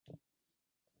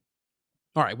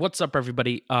All right, what's up,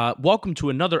 everybody? Welcome to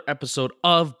another episode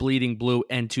of Bleeding Blue.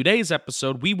 And today's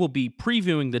episode, we will be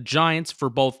previewing the Giants for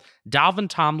both Dalvin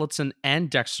Tomlinson and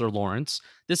Dexter Lawrence.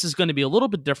 This is going to be a little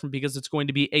bit different because it's going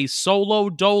to be a solo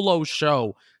dolo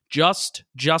show. Just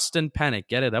Justin Pennick.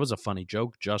 Get it? That was a funny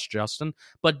joke. Just Justin.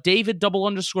 But David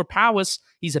 _ Powis,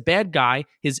 he's a bad guy.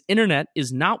 His internet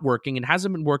is not working and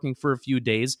hasn't been working for a few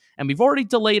days. And we've already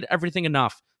delayed everything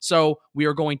enough. So we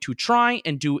are going to try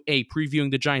and do a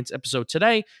previewing the Giants episode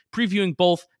today, previewing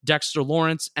both Dexter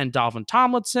Lawrence and Dalvin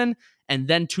Tomlinson. And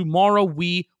then tomorrow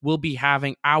we will be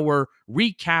having our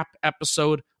recap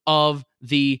episode of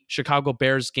the Chicago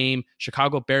Bears game,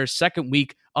 Chicago Bears second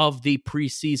week of the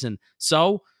preseason.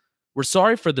 So we're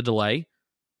sorry for the delay.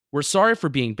 We're sorry for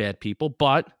being bad people,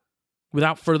 but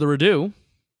without further ado,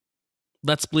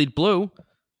 let's bleed blue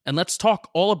and let's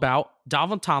talk all about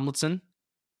Dalvin Tomlinson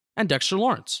and Dexter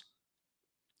Lawrence.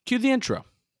 Cue the intro.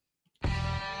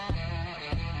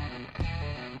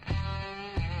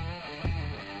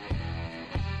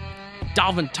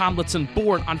 Dalvin Tomlinson,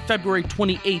 born on February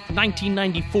 28,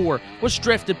 1994, was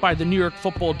drafted by the New York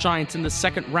Football Giants in the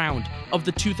second round of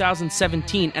the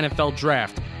 2017 NFL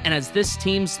Draft. And as this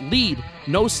team's lead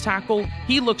nose tackle,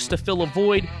 he looks to fill a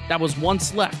void that was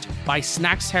once left by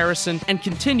Snacks Harrison and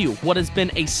continue what has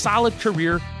been a solid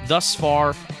career thus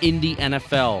far in the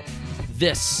NFL.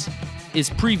 This is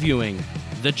previewing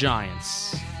the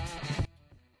Giants.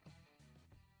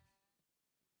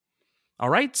 All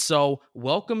right, so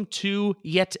welcome to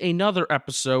yet another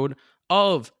episode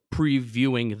of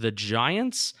Previewing the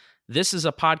Giants. This is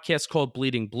a podcast called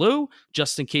Bleeding Blue.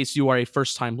 Just in case you are a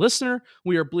first-time listener,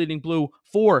 we are Bleeding Blue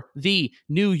for the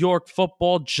New York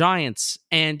Football Giants.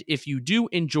 And if you do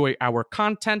enjoy our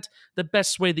content, the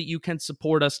best way that you can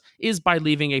support us is by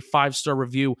leaving a 5-star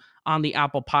review on the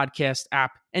Apple Podcast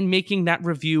app and making that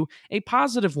review a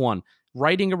positive one.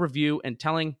 Writing a review and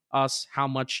telling us how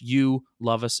much you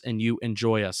love us and you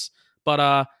enjoy us.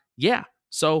 But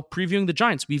so previewing the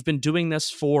Giants. We've been doing this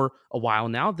for a while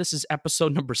now. This is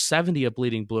episode number 70 of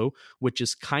Bleeding Blue, which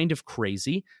is kind of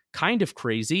crazy.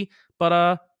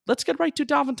 But let's get right to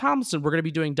Dalvin Tomlinson. We're going to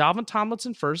be doing Dalvin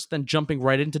Tomlinson first, then jumping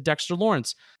right into Dexter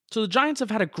Lawrence. So the Giants have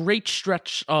had a great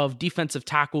stretch of defensive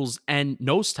tackles and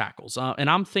nose tackles. And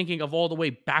I'm thinking of all the way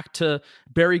back to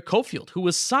Barry Cofield, who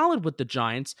was solid with the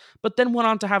Giants, but then went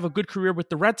on to have a good career with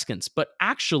the Redskins. But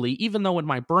actually, even though in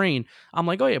my brain, I'm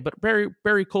like, oh yeah, but Barry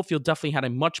Cofield definitely had a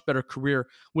much better career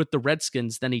with the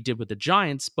Redskins than he did with the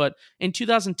Giants. But in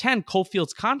 2010,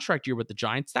 Cofield's contract year with the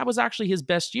Giants, that was actually his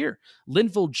best year.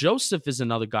 Linval Joseph is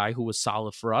another guy who was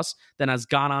solid for us, then has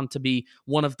gone on to be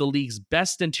one of the league's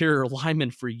best interior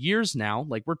linemen for years now.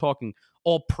 Like, we're talking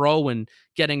all pro and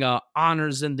getting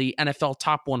honors in the NFL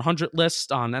top 100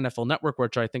 list on NFL Network,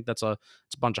 which I think it's a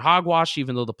bunch of hogwash.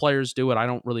 Even though the players do it, I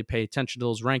don't really pay attention to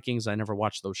those rankings. I never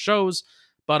watch those shows.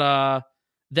 But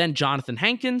then Jonathan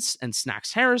Hankins and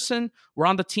Snacks Harrison were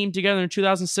on the team together in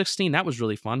 2016. That was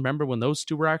really fun. Remember when those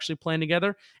two were actually playing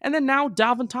together? And then now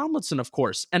Dalvin Tomlinson, of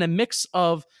course, and a mix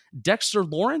of Dexter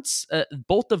Lawrence.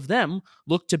 Both of them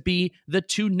look to be the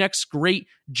two next great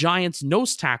Giants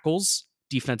nose tackles,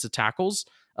 defensive tackles,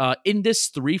 in this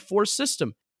 3-4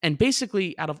 system. And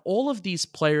basically, out of all of these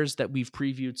players that we've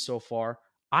previewed so far,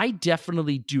 I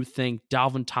definitely do think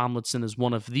Dalvin Tomlinson is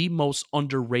one of the most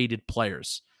underrated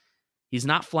players. He's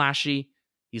not flashy.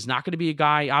 He's not going to be a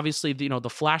guy, obviously, the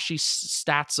flashy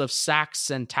stats of sacks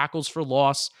and tackles for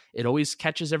loss. It always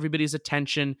catches everybody's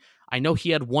attention. I know he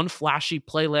had one flashy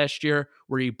play last year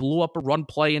where he blew up a run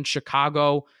play in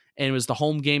Chicago, and it was the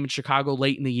home game in Chicago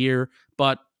late in the year.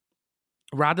 But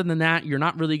rather than that, you're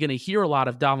not really going to hear a lot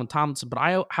of Dalvin Tomlinson, but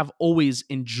I have always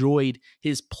enjoyed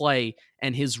his play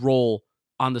and his role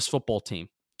on this football team.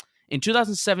 In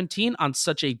 2017, on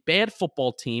such a bad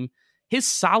football team, his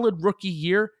solid rookie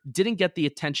year didn't get the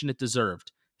attention it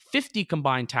deserved. 50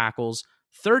 combined tackles,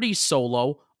 30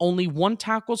 solo, only 1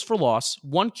 tackles for loss,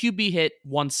 1 QB hit,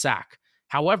 1 sack.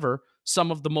 However,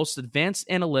 some of the most advanced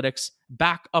analytics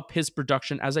back up his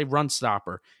production as a run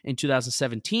stopper. In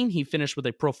 2017, he finished with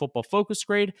a Pro Football Focus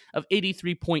grade of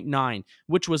 83.9,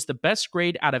 which was the best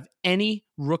grade out of any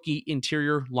rookie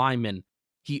interior lineman.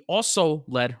 He also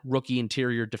led rookie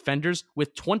interior defenders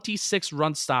with 26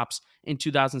 run stops in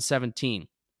 2017.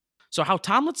 So how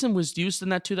Tomlinson was used in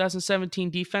that 2017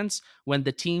 defense when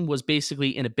the team was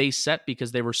basically in a base set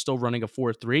because they were still running a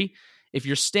 4-3, if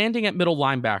you're standing at middle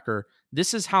linebacker,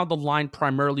 this is how the line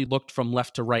primarily looked from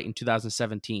left to right in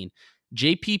 2017.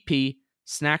 JPP,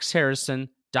 Snacks Harrison,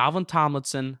 Dalvin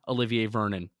Tomlinson, Olivier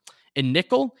Vernon. In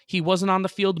nickel, he wasn't on the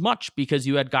field much because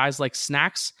you had guys like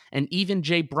Snacks and even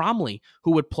Jay Bromley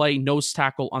who would play nose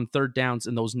tackle on third downs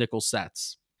in those nickel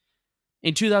sets.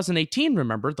 In 2018,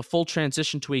 remember, the full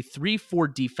transition to a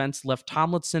 3-4 defense left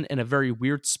Tomlinson in a very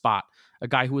weird spot. A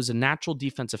guy who is a natural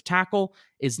defensive tackle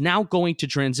is now going to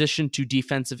transition to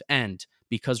defensive end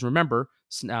because, remember,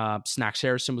 Snacks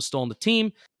Harrison was still on the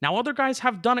team. Now, other guys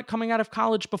have done it coming out of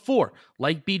college before,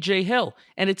 like BJ Hill,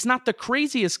 and it's not the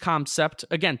craziest concept,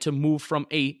 again, to move from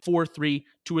a 4-3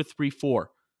 to a 3-4.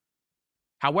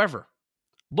 However,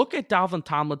 look at Dalvin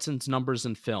Tomlinson's numbers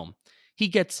in film.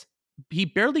 He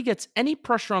barely gets any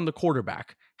pressure on the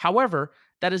quarterback. However,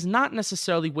 that is not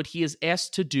necessarily what he is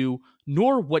asked to do,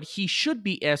 nor what he should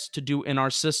be asked to do in our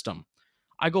system.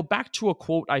 I go back to a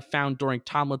quote I found during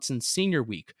Tomlinson's senior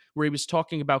week, where he was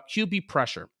talking about QB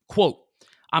pressure. Quote,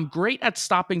 "I'm great at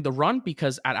stopping the run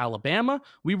because at Alabama,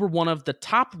 we were one of the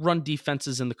top run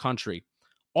defenses in the country.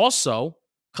 Also,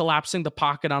 collapsing the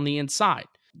pocket on the inside.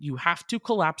 You have to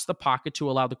collapse the pocket to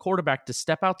allow the quarterback to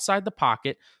step outside the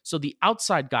pocket so the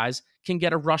outside guys can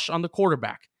get a rush on the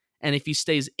quarterback. And if he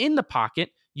stays in the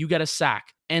pocket, you get a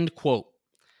sack." End quote.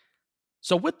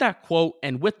 So with that quote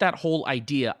and with that whole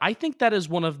idea, I think that is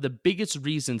one of the biggest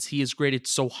reasons he is graded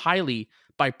so highly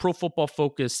by Pro Football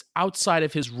Focus outside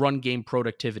of his run game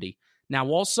productivity. Now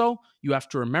also, you have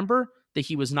to remember that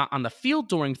he was not on the field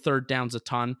during third downs a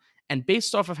ton, and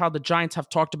based off of how the Giants have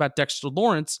talked about Dexter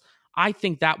Lawrence, I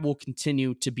think that will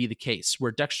continue to be the case,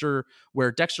 where Dexter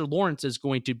Lawrence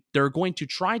they're going to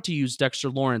try to use Dexter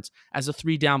Lawrence as a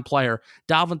 3-down player.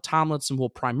 Dalvin Tomlinson will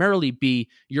primarily be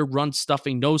your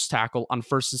run-stuffing nose tackle on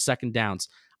first and second downs.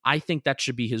 I think that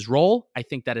should be his role. I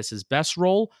think that is his best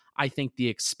role. I think the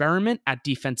experiment at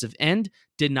defensive end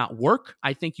did not work.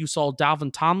 I think you saw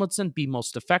Dalvin Tomlinson be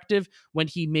most effective when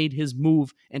he made his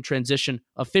move and transition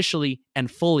officially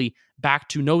and fully back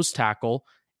to nose tackle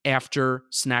after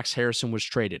Snacks Harrison was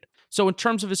traded. So in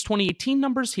terms of his 2018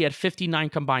 numbers, he had 59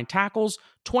 combined tackles,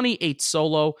 28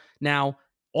 solo. Now,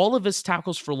 all of his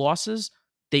tackles for losses,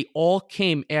 they all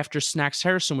came after Snacks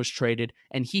Harrison was traded,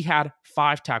 and he had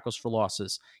 5 tackles for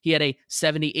losses. He had a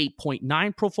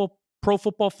 78.9 Pro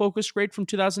Football Focus grade from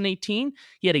 2018.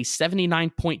 He had a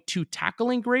 79.2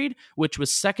 tackling grade, which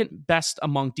was second best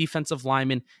among defensive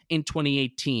linemen in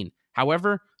 2018.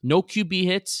 However, no QB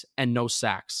hits and no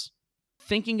sacks.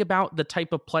 Thinking about the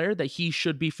type of player that he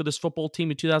should be for this football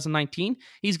team in 2019,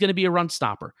 he's going to be a run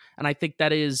stopper. And I think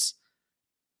that is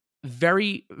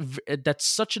that's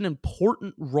such an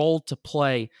important role to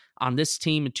play on this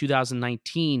team in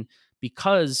 2019,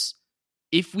 because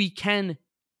if we can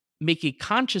make a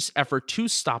conscious effort to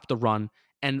stop the run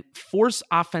and force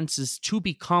offenses to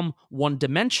become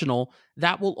one-dimensional,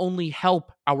 that will only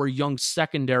help our young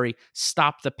secondary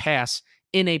stop the pass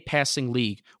in a passing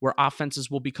league where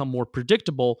offenses will become more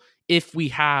predictable if we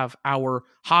have our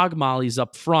hog mollies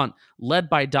up front, led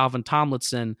by Dalvin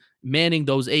Tomlinson, manning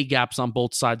those A-gaps on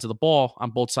both sides of the ball,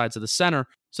 on both sides of the center.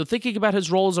 So thinking about his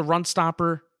role as a run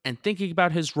stopper and thinking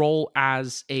about his role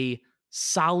as a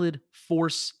solid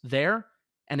force there,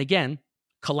 and again,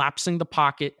 collapsing the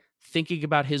pocket, thinking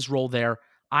about his role there,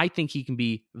 I think he can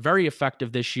be very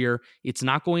effective this year. It's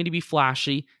not going to be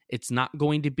flashy. It's not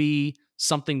going to be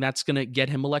something that's going to get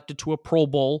him elected to a Pro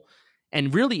Bowl.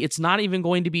 And really, it's not even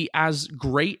going to be as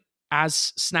great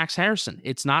as Snacks Harrison.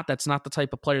 That's not the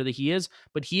type of player that he is,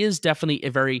 but he is definitely a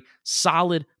very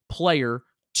solid player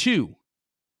to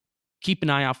keep an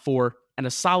eye out for, and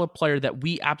a solid player that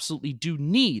we absolutely do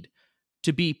need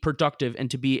to be productive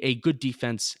and to be a good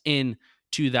defense in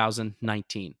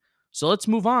 2019. So let's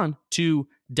move on to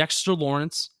Dexter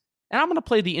Lawrence. And I'm going to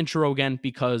play the intro again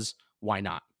because why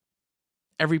not?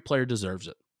 Every player deserves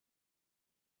it.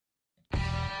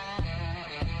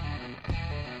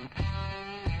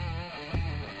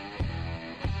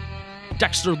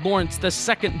 Dexter Lawrence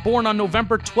II, born on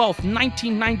November 12,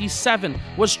 1997,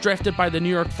 was drafted by the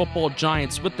New York Football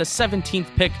Giants with the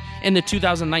 17th pick in the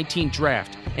 2019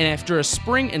 draft. And after a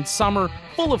spring and summer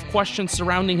full of questions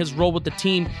surrounding his role with the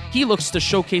team, he looks to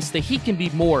showcase that he can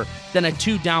be more than a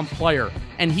 2-down player,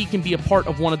 and he can be a part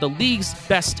of one of the league's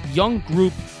best young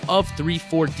group of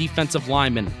 3-4 defensive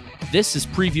linemen. This is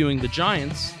Previewing the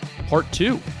Giants, Part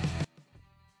 2.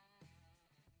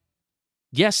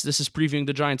 Yes, this is Previewing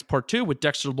the Giants Part 2 with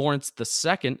Dexter Lawrence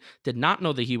II. Did not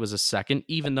know that he was a second,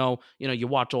 even though, you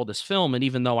watch all this film, and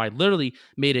even though I literally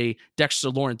made a Dexter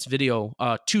Lawrence video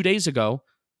 2 days ago,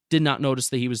 did not notice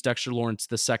that he was Dexter Lawrence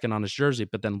II on his jersey,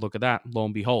 but then look at that, lo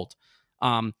and behold.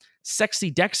 Sexy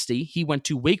Dexty, he went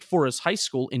to Wake Forest High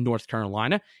School in North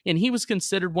Carolina, and he was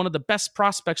considered one of the best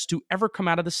prospects to ever come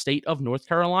out of the state of North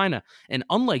Carolina. And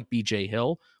unlike BJ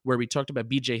Hill, where we talked about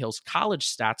BJ Hill's college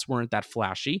stats weren't that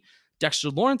flashy,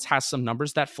 Dexter Lawrence has some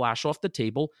numbers that flash off the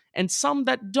table and some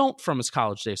that don't from his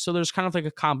college days. So there's kind of like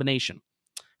a combination.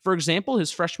 For example,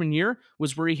 his freshman year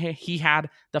was where he had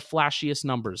the flashiest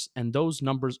numbers, and those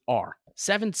numbers are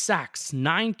 7 sacks,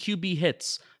 9 QB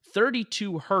hits,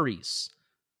 32 hurries,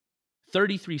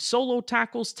 33 solo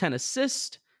tackles, 10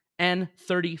 assists, and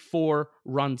 34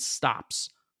 run stops.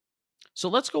 So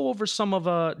let's go over some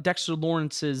of Dexter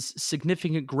Lawrence's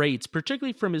significant grades,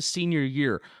 particularly from his senior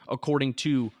year, according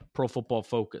to Pro Football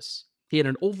Focus. He had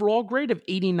an overall grade of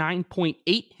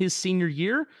 89.8 his senior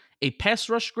year, a pass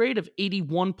rush grade of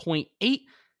 81.8,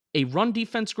 a run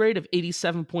defense grade of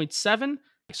 87.7.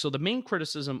 So the main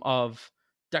criticism of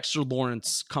Dexter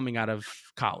Lawrence coming out of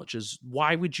college is,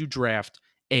 why would you draft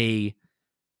a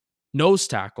nose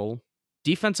tackle,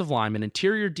 defensive lineman,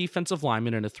 interior defensive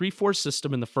lineman in a 3-4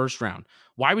 system in the first round?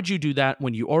 Why would you do that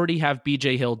when you already have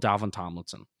BJ Hill, Dalvin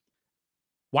Tomlinson?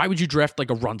 Why would you draft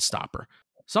like a run stopper?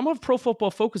 Some of Pro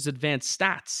Football Focus advanced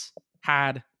stats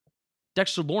had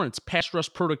Dexter Lawrence pass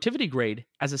rush productivity grade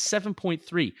as a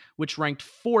 7.3, which ranked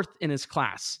 4th in his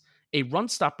class, a run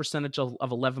stop percentage of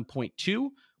 11.2,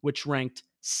 which ranked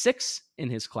 6th in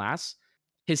his class,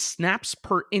 his snaps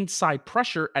per inside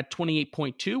pressure at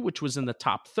 28.2, which was in the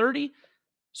top 30.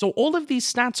 So all of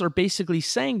these stats are basically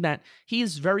saying that he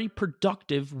is very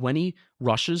productive when he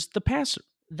rushes the passer.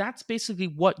 That's basically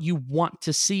what you want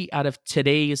to see out of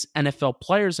today's NFL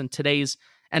players and today's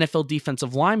NFL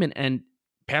defensive linemen and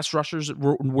pass rushers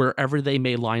wherever they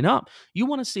may line up. You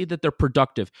want to see that they're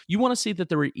productive. You want to see that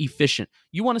they're efficient.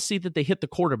 You want to see that they hit the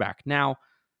quarterback. Now,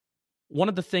 one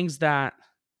of the things that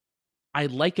I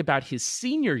like about his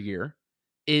senior year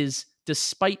is,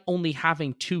 despite only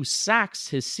having 2 sacks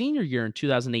his senior year in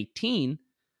 2018,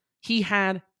 he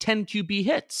had 10 QB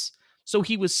hits. So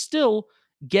he was still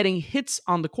getting hits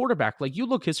on the quarterback. Like, you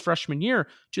look his freshman year,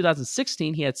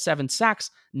 2016, he had 7 sacks,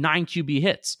 9 QB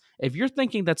hits. If you're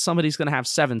thinking that somebody's going to have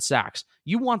 7 sacks,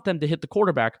 you want them to hit the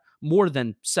quarterback more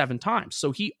than 7 times.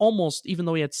 So he almost, even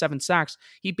though he had 7 sacks,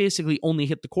 he basically only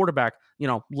hit the quarterback,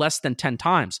 less than 10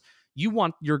 times. You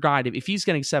want your guy to, if he's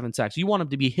getting 7 sacks, you want him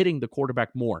to be hitting the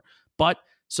quarterback more. But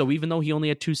so even though he only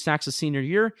had 2 sacks his senior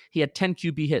year, he had 10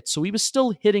 QB hits. So he was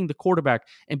still hitting the quarterback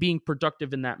and being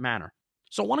productive in that manner.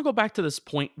 So I want to go back to this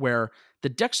point where the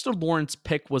Dexter Lawrence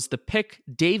pick was the pick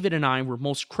David and I were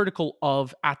most critical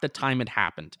of at the time it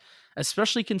happened,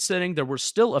 especially considering there were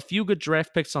still a few good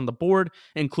draft picks on the board,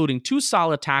 including 2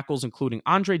 solid tackles, including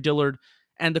Andre Dillard.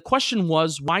 And the question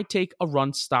was, why take a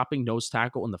run-stopping nose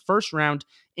tackle in the first round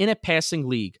in a passing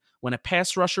league when a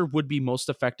pass rusher would be most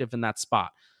effective in that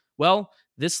spot? Well,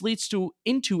 this leads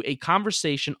into a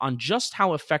conversation on just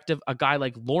how effective a guy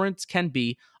like Lawrence can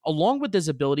be, along with his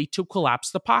ability to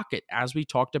collapse the pocket, as we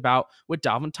talked about with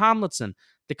Dalvin Tomlinson.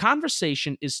 The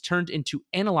conversation is turned into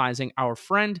analyzing our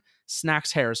friend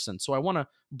Snacks Harrison. So I want to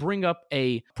bring up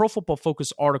a Pro Football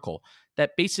Focus article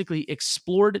that basically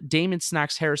explored Damon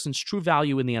Snacks Harrison's true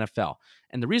value in the NFL.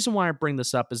 And the reason why I bring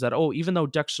this up is that, even though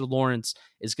Dexter Lawrence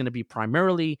is going to be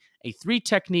primarily a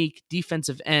 3-technique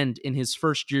defensive end in his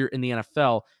first year in the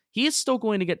NFL, he is still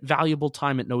going to get valuable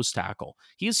time at nose tackle.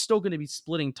 He is still going to be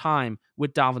splitting time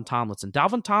with Dalvin Tomlinson.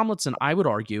 Dalvin Tomlinson, I would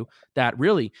argue that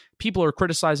really people are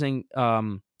criticizing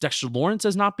Dexter Lawrence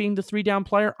as not being the 3-down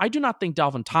player. I do not think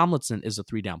Dalvin Tomlinson is a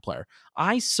 3-down player.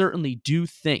 I certainly do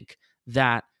think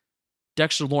that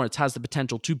Dexter Lawrence has the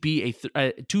potential to be a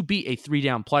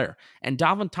 3-down player. And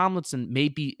Dalvin Tomlinson may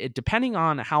be, depending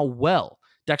on how well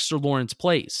Dexter Lawrence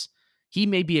plays, he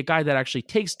may be a guy that actually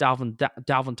takes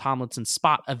Dalvin Tomlinson's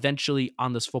spot eventually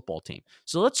on this football team.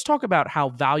 So let's talk about how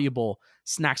valuable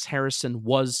Snacks Harrison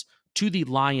was to the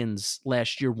Lions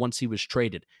last year once he was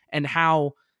traded, and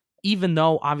how, even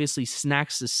though obviously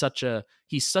Snacks is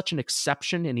he's such an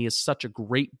exception and he is such a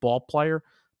great ball player,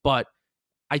 but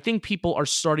I think people are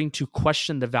starting to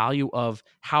question the value of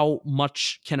how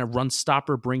much can a run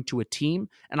stopper bring to a team.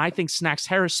 And I think Snacks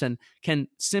Harrison can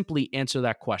simply answer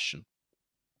that question.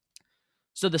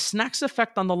 So the Snacks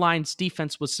effect on the Lions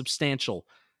defense was substantial.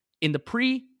 In the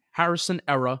pre-Harrison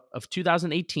era of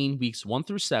 2018, weeks 1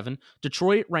 through 7,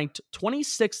 Detroit ranked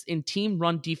 26th in team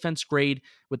run defense grade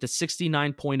with a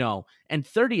 69.0 and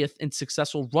 30th in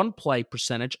successful run play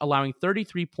percentage, allowing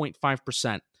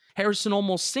 33.5%. Harrison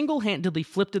almost single-handedly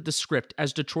flipped the script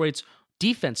as Detroit's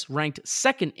defense ranked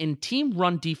 2nd in team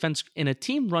run defense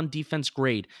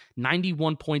grade,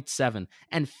 91.7,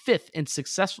 and 5th in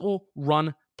successful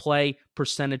run play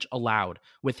percentage allowed,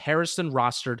 with Harrison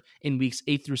rostered in weeks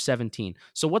 8 through 17.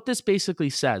 So what this basically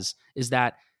says is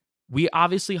that we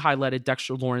obviously highlighted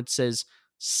Dexter Lawrence's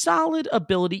solid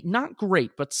ability, not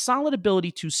great, but solid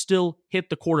ability to still hit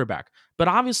the quarterback. But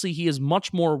obviously he is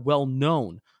much more well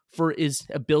known for his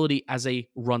ability as a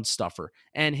run stuffer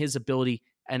and his ability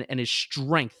and his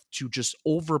strength to just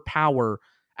overpower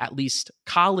at least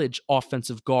college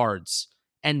offensive guards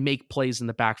and make plays in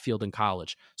the backfield in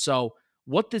college. So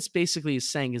what this basically is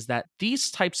saying is that these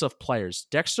types of players,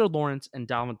 Dexter Lawrence and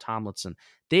Dalvin Tomlinson,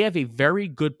 they have a very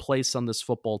good place on this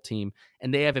football team,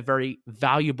 and they have a very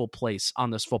valuable place on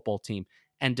this football team.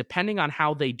 And depending on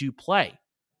how they do play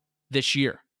this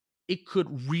year, it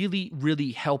could really,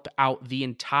 really help out the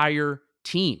entire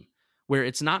team, where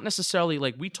it's not necessarily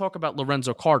like we talk about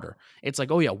Lorenzo Carter. It's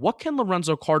like, oh yeah, what can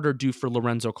Lorenzo Carter do for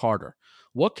Lorenzo Carter?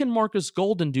 What can Marcus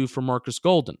Golden do for Marcus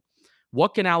Golden?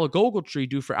 What can Alec Ogletree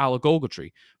do for Alec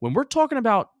Ogletree? When we're talking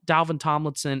about Dalvin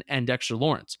Tomlinson and Dexter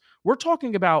Lawrence, we're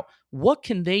talking about what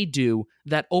can they do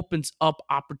that opens up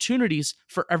opportunities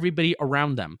for everybody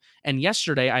around them. And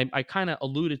yesterday, I kind of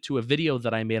alluded to a video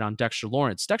that I made on Dexter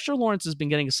Lawrence. Dexter Lawrence has been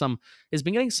getting some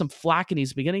flack, and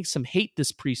he's been getting some hate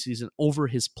this preseason over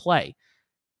his play.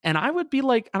 And I would be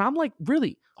like, and I'm like,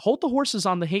 really, hold the horses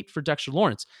on the hate for Dexter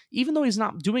Lawrence. Even though he's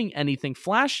not doing anything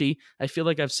flashy, I feel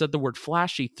like I've said the word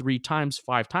flashy 5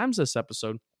 times this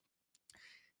episode.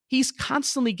 He's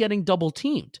constantly getting double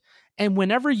teamed. And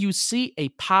whenever you see a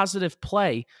positive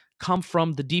play come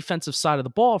from the defensive side of the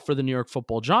ball for the New York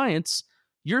Football Giants,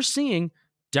 you're seeing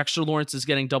Dexter Lawrence is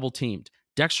getting double teamed.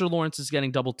 Dexter Lawrence is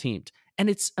getting double teamed. And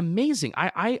it's amazing.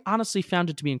 I honestly found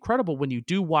it to be incredible when you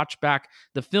do watch back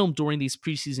the film during these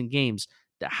preseason games,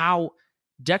 that how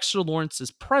Dexter Lawrence's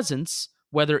presence,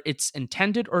 whether it's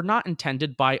intended or not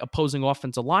intended by opposing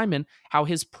offensive linemen, how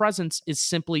his presence is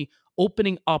simply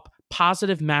opening up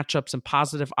positive matchups and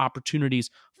positive opportunities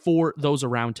for those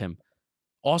around him.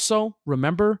 Also,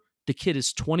 remember, the kid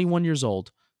is 21 years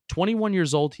old. 21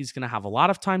 years old, he's going to have a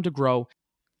lot of time to grow.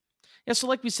 Yeah, so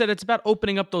like we said, it's about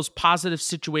opening up those positive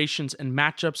situations and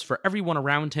matchups for everyone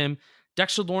around him.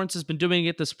 Dexter Lawrence has been doing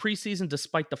it this preseason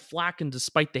despite the flack and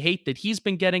despite the hate that he's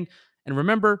been getting. And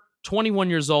remember, 21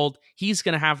 years old, he's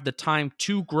going to have the time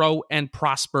to grow and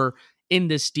prosper in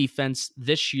this defense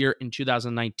this year in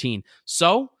 2019.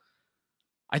 So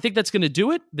I think that's going to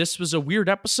do it. This was a weird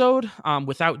episode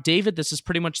without David. This is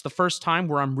pretty much the first time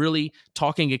where I'm really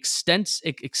talking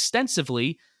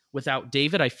extensively without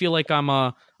David. I feel like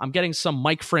I'm getting some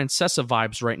Mike Francesa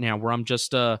vibes right now, where I'm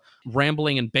just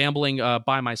rambling and bambling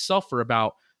by myself for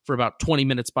about 20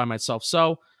 minutes by myself.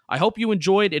 So I hope you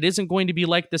enjoyed. It isn't going to be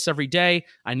like this every day.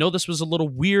 I know this was a little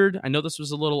weird. I know this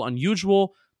was a little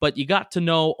unusual, but you got to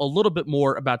know a little bit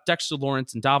more about Dexter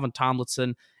Lawrence and Dalvin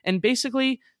Tomlinson. And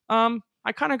basically,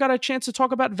 I kind of got a chance to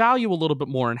talk about value a little bit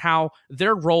more and how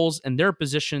their roles and their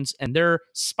positions and their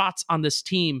spots on this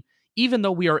team, even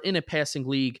though we are in a passing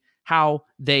league, how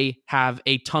they have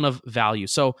a ton of value.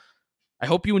 So I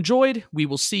hope you enjoyed. We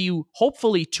will see you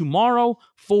hopefully tomorrow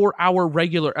for our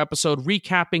regular episode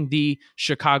recapping the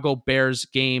Chicago Bears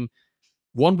game.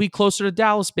 1 week closer to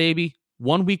Dallas, baby.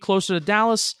 1 week closer to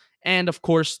Dallas. And of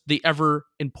course, the ever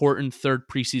important third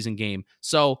preseason game.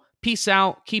 So peace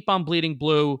out. Keep on bleeding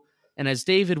blue. And as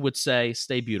David would say,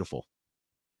 stay beautiful.